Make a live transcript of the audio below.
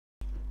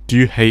Do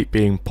you hate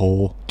being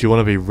poor? Do you want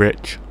to be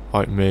rich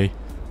like me?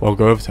 Well,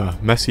 go over to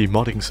Messy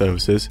Modding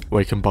Services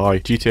where you can buy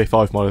GTA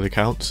 5 modded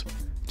accounts,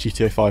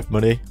 GTA 5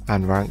 money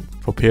and rank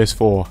for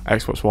PS4,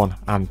 Xbox One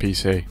and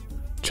PC.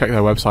 Check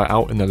their website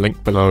out in the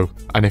link below,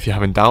 and if you're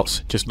having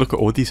doubts, just look at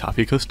all these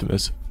happy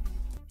customers.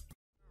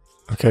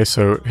 Okay,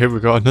 so here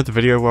we got another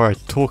video where I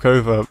talk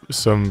over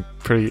some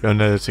pretty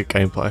unedited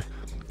gameplay.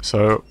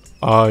 So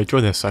I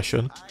joined this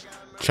session,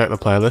 check the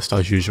playlist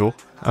as usual.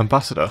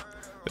 Ambassador,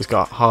 it's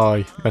got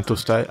high mental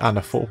state and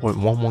a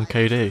 4.11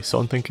 KD, so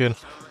I'm thinking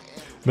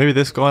maybe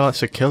this guy likes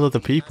to kill other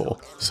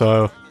people.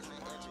 So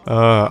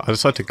I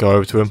decided to go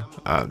over to him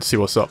and see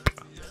what's up.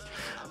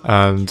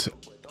 And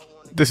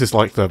this is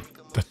like the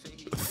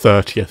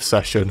 30th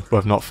session where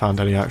I've not found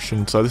any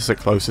action, so this is the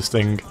closest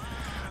thing.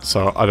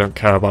 So I don't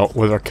care about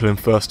whether I kill him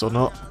first or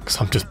not,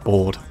 because I'm just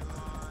bored.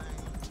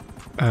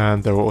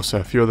 And there were also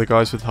a few other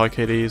guys with high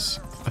KDs.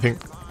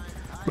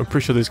 I'm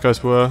pretty sure these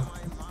guys were,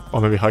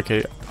 or maybe high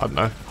KD, I don't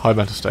know, high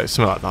mental state,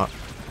 something like that.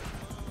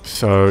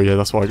 So yeah,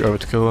 that's why I go over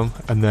to kill them.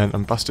 And then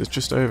Ambassador's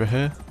just over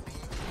here.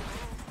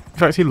 In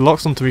fact, he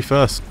locks onto me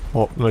first.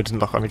 Well, no, he doesn't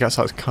lock on, he gets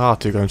out his car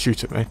to go and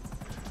shoot at me.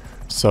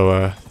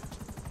 So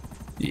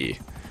yeah.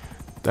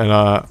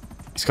 Then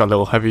he's got a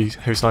little heavy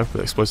sniper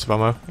with explosive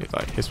ammo. It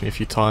like hits me a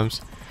few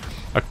times.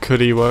 I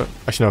could Ewa,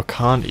 actually no, I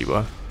can't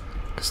Ewa,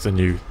 because the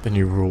new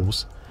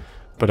rules.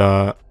 But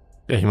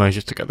yeah, he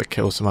manages to get the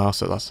kill somehow,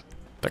 so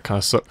that kind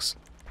of sucks.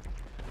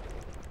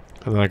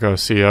 And then I go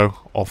CO,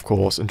 of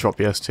course, and drop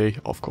the ST,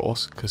 of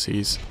course, because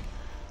he's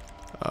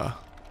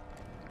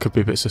could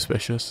be a bit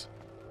suspicious.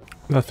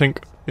 And I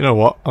think, you know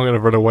what, I'm gonna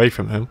run away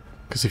from him,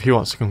 because if he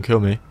wants to come kill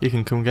me, he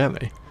can come get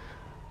me,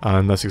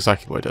 and that's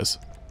exactly what he does.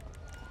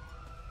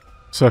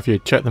 So if you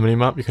check the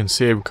minimap, you can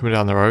see him coming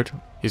down the road.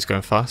 He's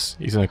going fast,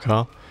 he's in a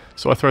car.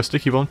 So I throw a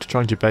sticky bomb to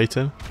try and debate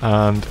him,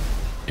 and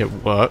it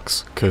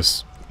works,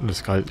 because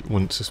this guy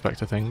wouldn't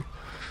suspect a thing.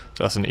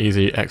 So that's an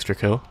easy extra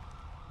kill.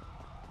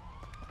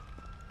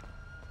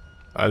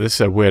 This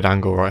is a weird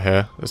angle right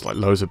here. There's like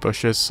loads of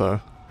bushes,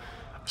 so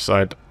I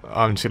decide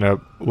I'm just going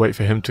to wait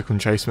for him to come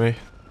chase me,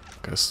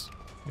 because,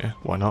 yeah,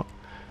 why not?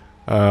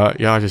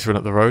 Yeah, I just run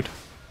up the road.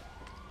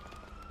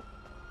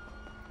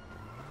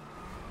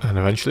 And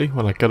eventually,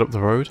 when I get up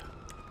the road,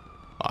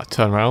 I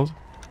turn around,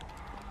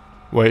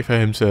 wait for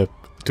him to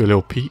do a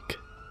little peek.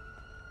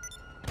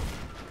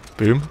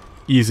 Boom.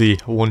 Easy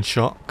one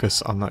shot,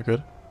 because I'm that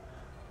good.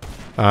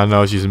 And I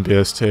was using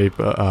BST,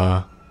 but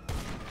I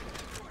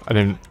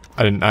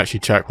didn't actually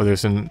check whether it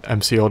was an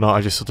MC or not.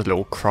 I just saw the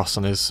little cross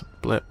on his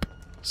blip.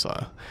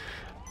 So,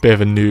 bit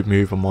of a noob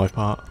move on my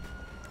part.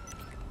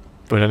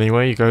 But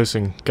anyway, he goes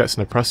and gets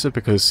an oppressor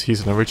because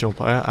he's an original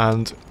player,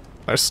 and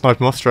I just snipe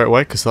him off straight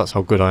away because that's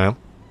how good I am.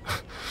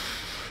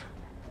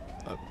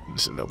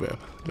 Just a little bit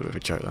of a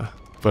joke there.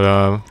 But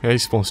yeah, he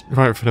spawns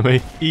right in front of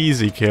me.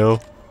 Easy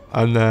kill.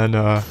 And then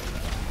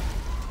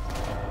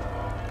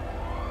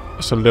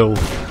just a little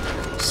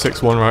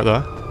 6-1 right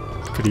there.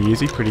 Pretty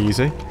easy, pretty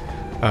easy.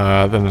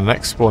 Then the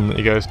next spawn that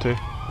he goes to,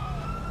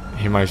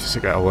 he manages to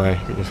get away.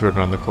 He just run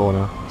around the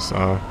corner.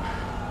 So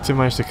didn't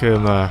manage to kill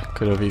him there.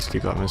 Could have easily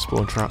got him in a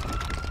spawn trap.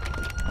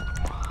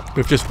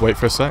 We've just wait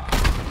for a sec.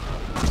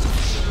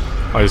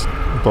 I just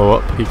blow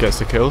up, he gets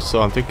the kill,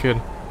 so I'm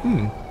thinking,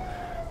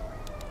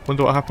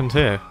 wonder what happened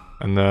here.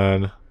 And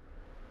then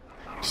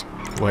just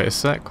wait a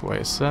sec.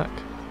 It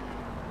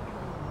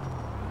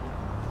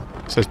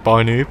says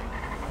bye noob.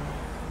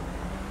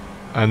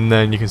 And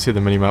then you can see the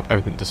minimap,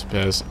 everything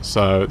disappears.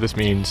 So this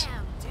means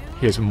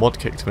he has mod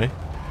kicked me.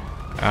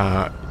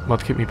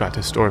 Mod kicked me back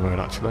to story mode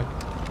actually.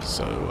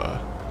 So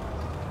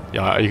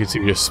yeah, you can see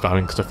me just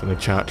spamming stuff in the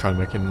chat, trying to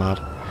make him mad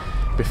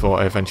before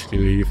I eventually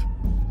leave.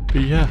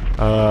 But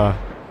yeah,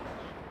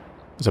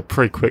 it's a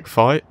pretty quick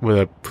fight with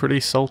a pretty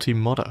salty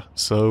modder.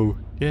 So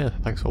yeah,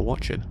 thanks for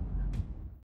watching.